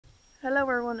Hello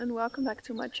everyone and welcome back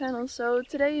to my channel. So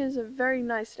today is a very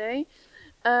nice day.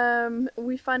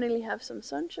 We finally have some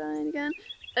sunshine again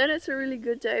and it's a really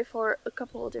good day for a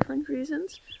couple of different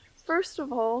reasons. First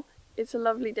of all, it's a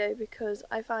lovely day because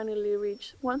I finally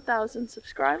reached 1000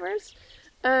 subscribers.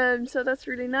 So that's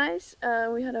really nice.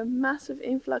 We had a massive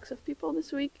influx of people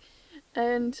this week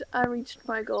and I reached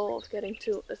my goal of getting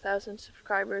to 1000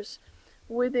 subscribers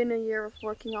within a year of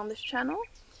working on this channel.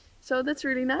 So that's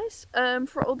really nice.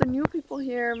 For all the new people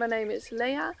here, my name is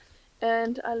Leah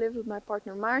and I live with my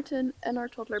partner Maarten and our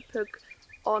toddler Puck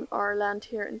on our land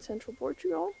here in Central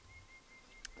Portugal.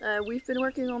 We've been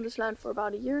working on this land for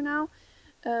about a year now.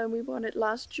 We bought it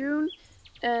last June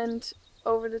and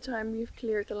over the time we've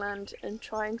cleared the land and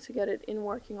trying to get it in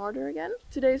working order again.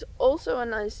 Today's also a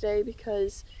nice day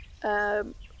because,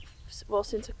 well,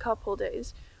 since a couple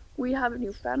days, we have a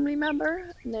new family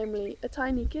member, namely a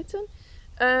tiny kitten.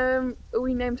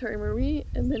 We named her Marie,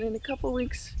 and then in a couple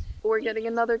weeks we're getting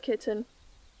another kitten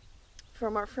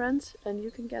from our friends, and you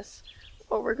can guess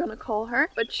what we're gonna call her.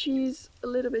 But she's a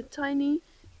little bit tiny.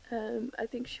 I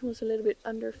think she was a little bit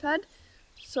underfed,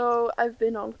 so I've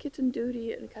been on kitten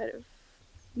duty and kind of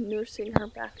nursing her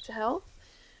back to health.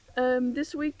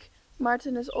 This week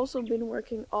Maarten has also been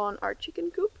working on our chicken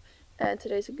coop, and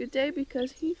today's a good day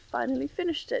because he finally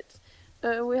finished it.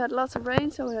 We had lots of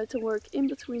rain, so we had to work in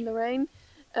between the rain.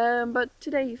 But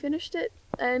today he finished it,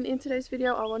 and in today's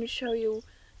video I want to show you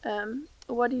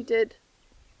what he did,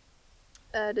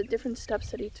 the different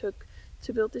steps that he took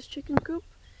to build this chicken coop.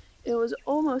 It was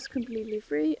almost completely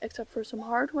free except for some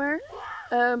hardware,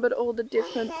 but all the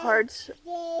different parts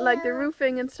like the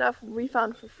roofing and stuff we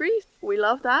found for free. We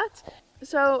love that.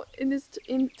 So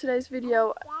in today's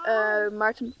video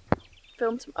Maarten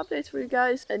filmed some updates for you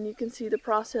guys and you can see the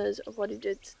process of what he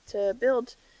did to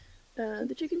build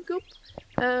the chicken coop.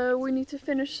 We need to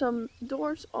finish some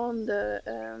doors on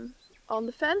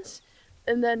the fence,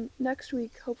 and then next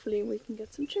week hopefully we can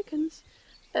get some chickens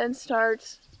and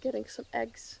start getting some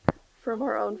eggs from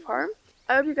our own farm.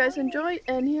 I hope you guys enjoy,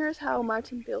 and here's how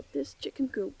Maarten built this chicken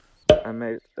coop. I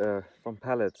made from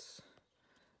pallets.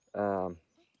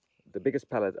 The biggest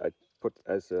pallet I put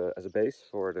as a base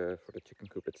for the chicken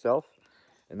coop itself,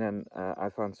 and then I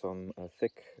found some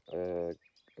thick.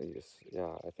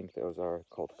 I think those are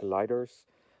called gliders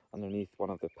underneath one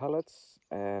of the pallets,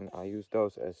 and I used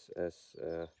those as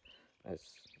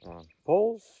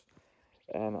poles,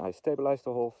 and I stabilized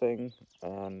the whole thing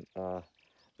and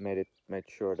made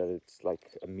sure that it's like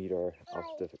a meter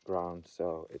off the ground,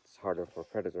 so it's harder for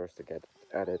predators to get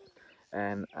at it.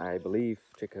 And I believe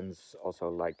chickens also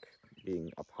like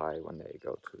being up high when they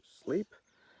go to sleep.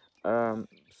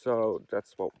 So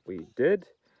that's what we did.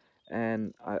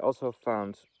 And I also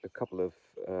found a couple of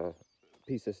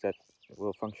pieces that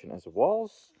will function as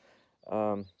walls.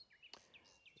 Um,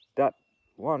 that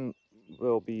one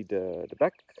will be the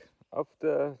back of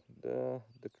the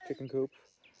chicken coop,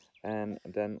 and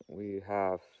then we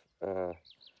have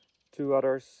two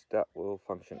others that will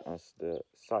function as the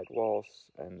side walls,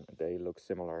 and they look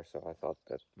similar, so I thought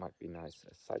that might be nice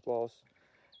as side walls.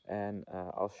 And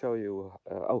I'll show you.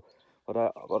 What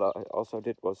I also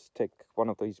did was take one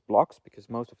of these blocks, because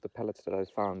most of the pellets that I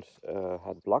found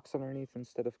had blocks underneath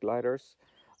instead of gliders.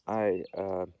 I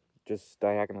just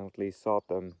diagonally sawed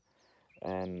them,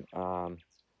 and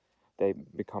they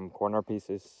become corner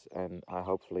pieces, and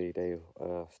hopefully they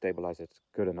stabilize it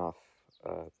good enough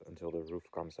until the roof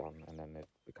comes on, and then it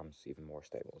becomes even more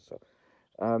stable. So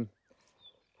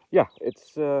yeah,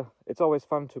 it's always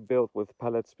fun to build with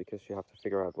pellets, because you have to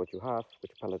figure out what you have,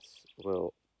 which pellets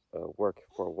will work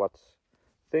for what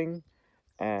thing.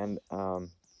 And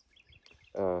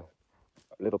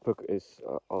little Puck is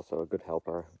also a good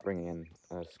helper, bringing in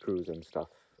screws and stuff,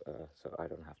 so I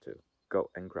don't have to go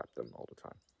and grab them all the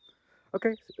time.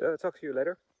 Okay, talk to you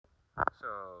later. So,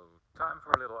 time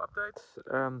for a little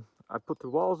update. I put the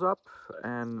walls up,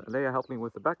 and Leia helped me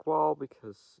with the back wall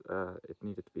because it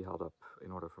needed to be held up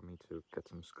in order for me to get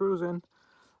some screws in.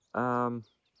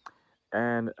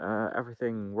 And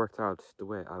everything worked out the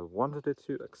way I wanted it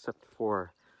to, except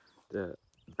for the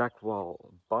back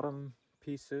wall bottom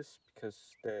pieces,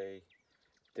 because they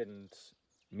didn't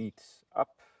meet up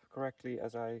correctly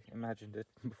as I imagined it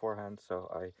beforehand. So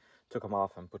I took them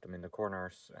off and put them in the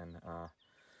corners, and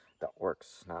that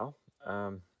works now.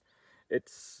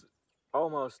 It's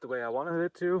almost the way I wanted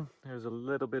it to. There's a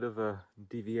little bit of a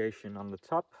deviation on the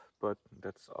top, but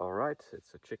that's all right.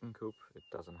 It's a chicken coop. It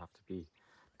doesn't have to be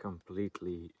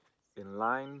completely in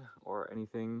line or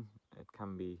anything. It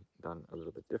can be done a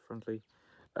little bit differently.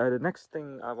 The next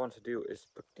thing I want to do is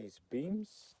put these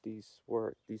beams. These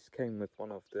came with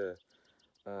one of the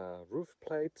roof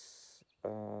plates,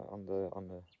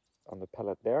 on the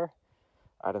pallet there.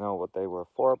 I don't know what they were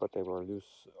for, but they were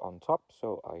loose on top,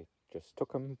 so I just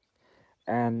took them.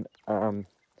 And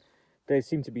they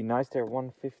seem to be nice. They're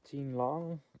 115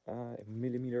 long,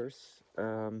 millimeters,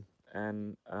 and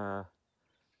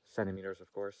centimeters,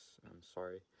 of course. I'm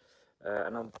sorry.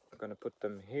 And I'm gonna put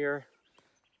them here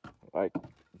like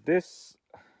this,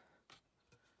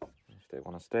 if they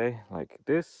want to stay like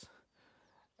this.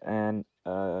 And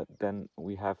then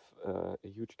we have a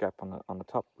huge gap on the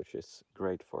top, which is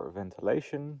great for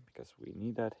ventilation because we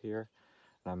need that here.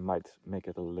 And I might make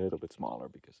it a little bit smaller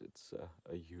because it's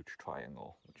a huge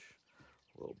triangle, which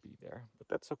will be there, but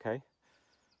that's okay.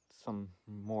 Some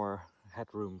more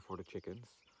headroom for the chickens,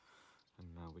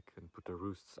 and we can put the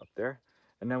roosts up there.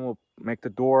 And then we'll make the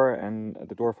door, and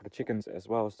the door for the chickens, as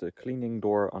well as the cleaning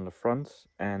door on the front,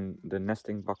 and the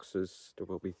nesting boxes. There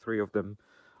will be 3 of them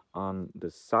on the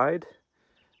side.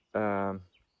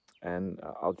 And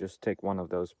I'll just take one of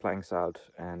those planks out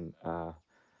and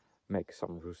make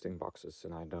some roosting boxes,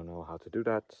 and I don't know how to do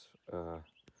that,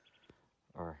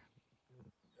 or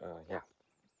yeah,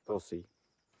 we'll see.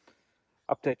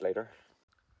 Update later.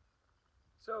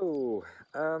 So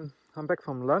I'm back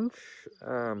from lunch,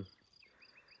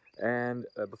 and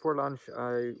before lunch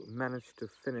I managed to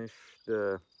finish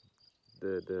the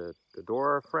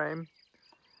door frame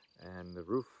and the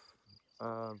roof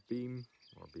beam,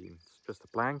 or beam, it's just a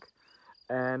plank,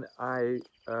 and I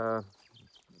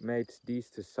made these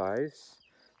to size.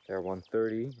 They're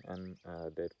 130, and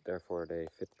therefore they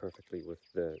fit perfectly with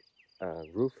the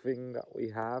roofing that we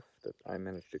have, that I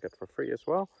managed to get for free as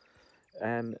well.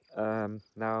 And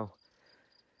now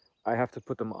I have to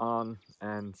put them on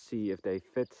and see if they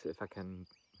fit, if I can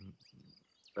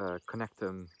connect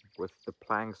them with the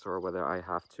planks, or whether I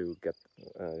have to get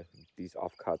these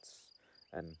offcuts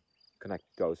and connect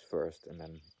those first and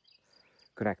then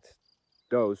connect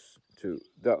those to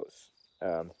those.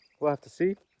 We'll have to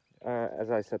see. As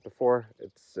I said before,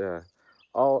 it's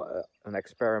all an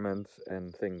experiment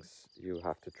and things you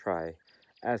have to try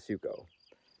as you go.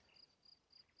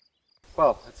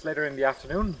 Well, it's later in the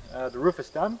afternoon. The roof is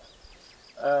done.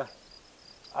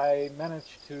 I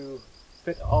managed to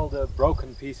fit all the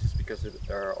broken pieces, because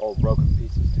they're all broken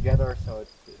pieces together, so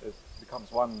it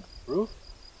becomes one roof.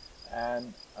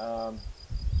 And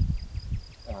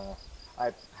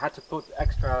I had to put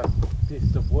extra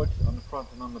pieces of wood on the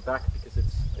front and on the back because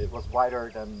it was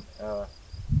wider than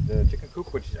the chicken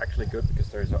coop, which is actually good because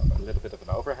there's a little bit of an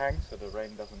overhang, so the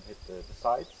rain doesn't hit the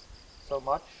sides so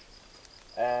much.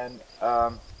 And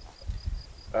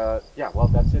yeah, well,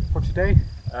 that's it for today.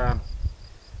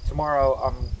 Tomorrow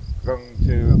I'm going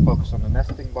to focus on the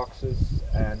nesting boxes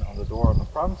and on the door on the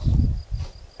front.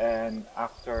 And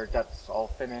after that's all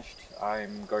finished,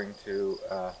 I'm going to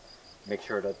make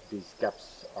sure that these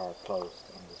gaps are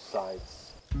closed on the sides.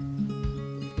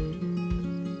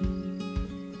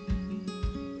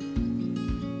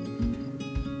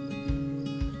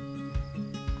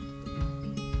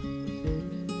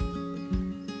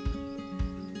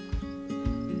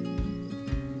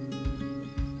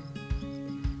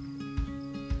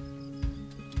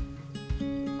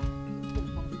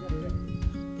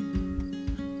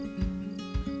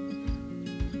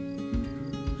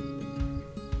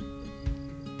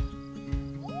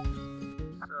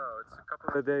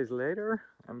 Couple of days later,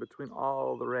 and between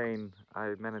all the rain,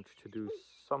 I managed to do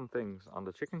some things on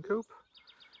the chicken coop.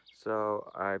 So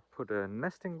I put a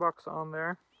nesting box on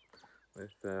there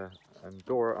with a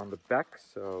door on the back,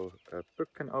 so a puck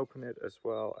can open it, as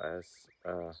well as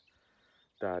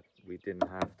that we didn't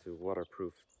have to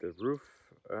waterproof the roof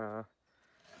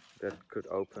that could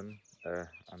open.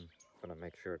 I'm gonna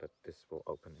make sure that this will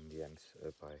open in the end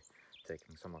by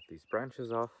taking some of these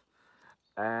branches off.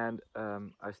 And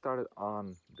I started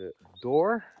on the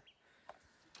door.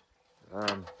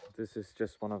 This is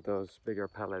just one of those bigger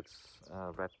pallets,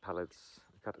 red pallets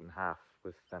cut in half,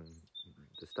 with then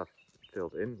the stuff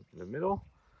filled in the middle.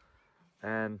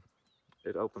 And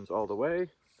it opens all the way,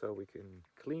 so we can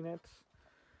clean it.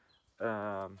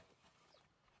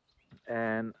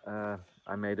 And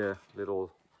I made a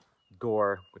little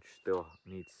door, which still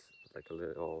needs like a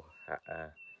little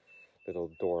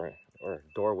door or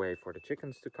doorway for the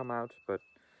chickens to come out, but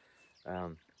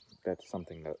that's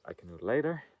something that I can do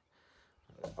later.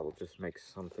 I will just make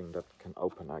something that can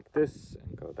open like this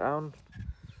and go down.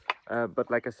 But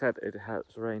like I said, it has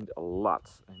rained a lot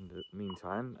in the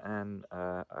meantime, and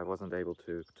I wasn't able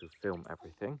to film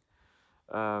everything.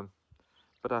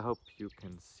 But I hope you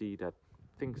can see that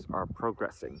things are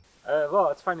progressing. Well,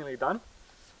 it's finally done.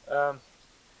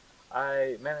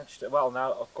 I managed. Well,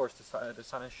 now of course the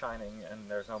sun is shining and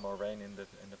there's no more rain in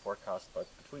the forecast. But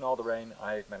between all the rain,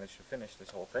 I managed to finish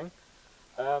this whole thing.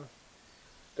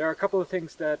 There are a couple of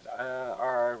things that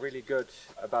are really good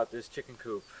about this chicken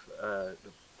coop.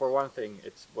 For one thing,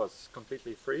 it was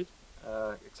completely free,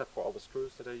 except for all the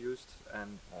screws that I used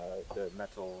and the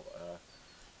metal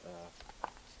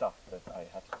stuff that I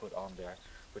had to put on there,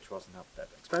 which wasn't that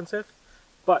expensive.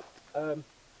 But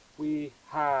we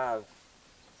have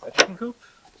a chicken coop,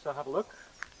 so have a look.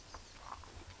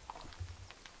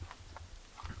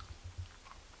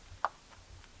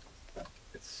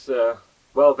 It's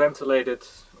well ventilated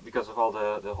because of all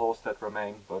the holes that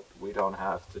remain, but we don't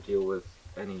have to deal with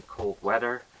any cold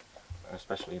weather,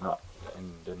 especially not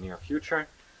in the near future.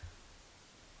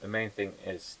 The main thing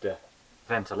is the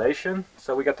ventilation.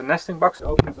 So we got the nesting box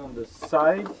opens on the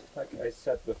side, like I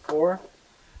said before,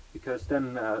 because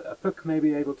then a puck may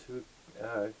be able to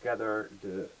gather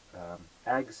the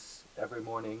eggs every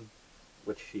morning,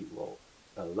 which she will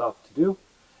love to do.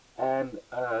 And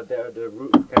there the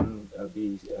roof can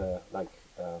be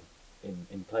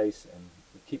in place and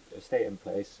stay in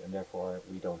place, and therefore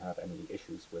we don't have any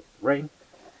issues with rain.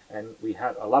 And we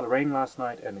had a lot of rain last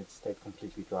night, and it stayed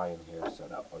completely dry in here, so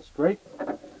that was great.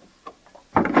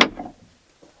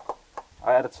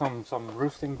 I added some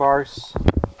roosting bars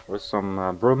with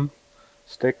some broom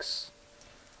sticks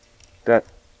that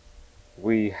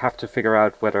we have to figure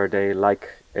out whether they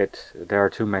like it. There are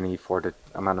too many for the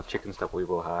amount of chickens that we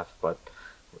will have, but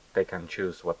they can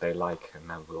choose what they like, and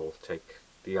then we'll take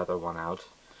the other one out.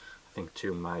 I think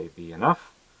 2 might be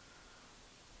enough.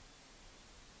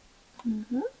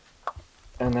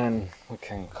 And then we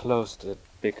can close the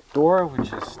big door,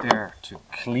 which is there to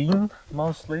clean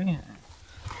mostly.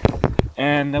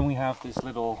 And then we have this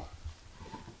little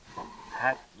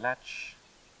latch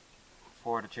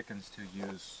for the chickens to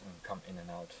use and come in and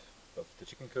out of the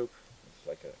chicken coop. It's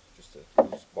like just a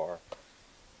loose bar.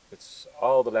 It's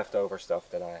all the leftover stuff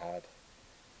that I had.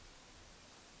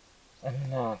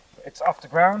 And it's off the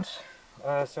ground,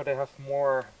 so they have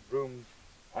more room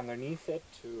underneath it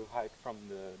to hide from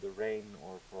the rain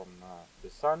or from the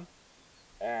sun.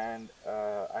 And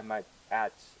I might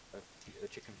add a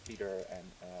chicken feeder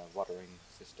and a watering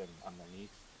system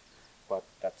underneath, but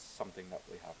that's something that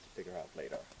we have to figure out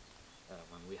later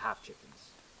when we have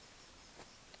chickens.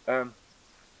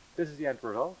 This is the end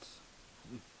result.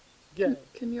 Yeah.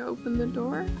 Can you open the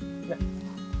door? Yeah.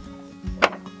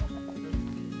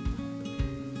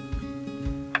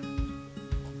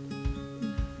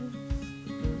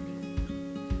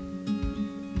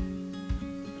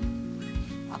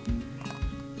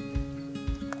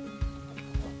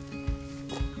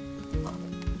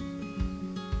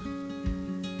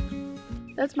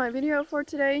 That's my video for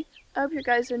today. I hope you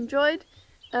guys enjoyed.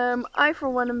 I for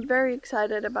one am very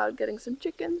excited about getting some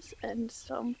chickens and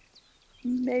some,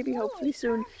 maybe hopefully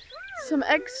soon, some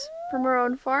eggs from our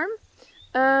own farm.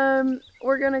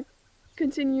 We're gonna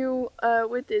continue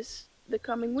with this the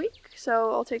coming week,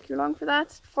 so I'll take you along for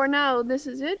that. For now, this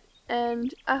is it,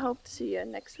 and I hope to see you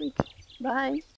next week. Bye!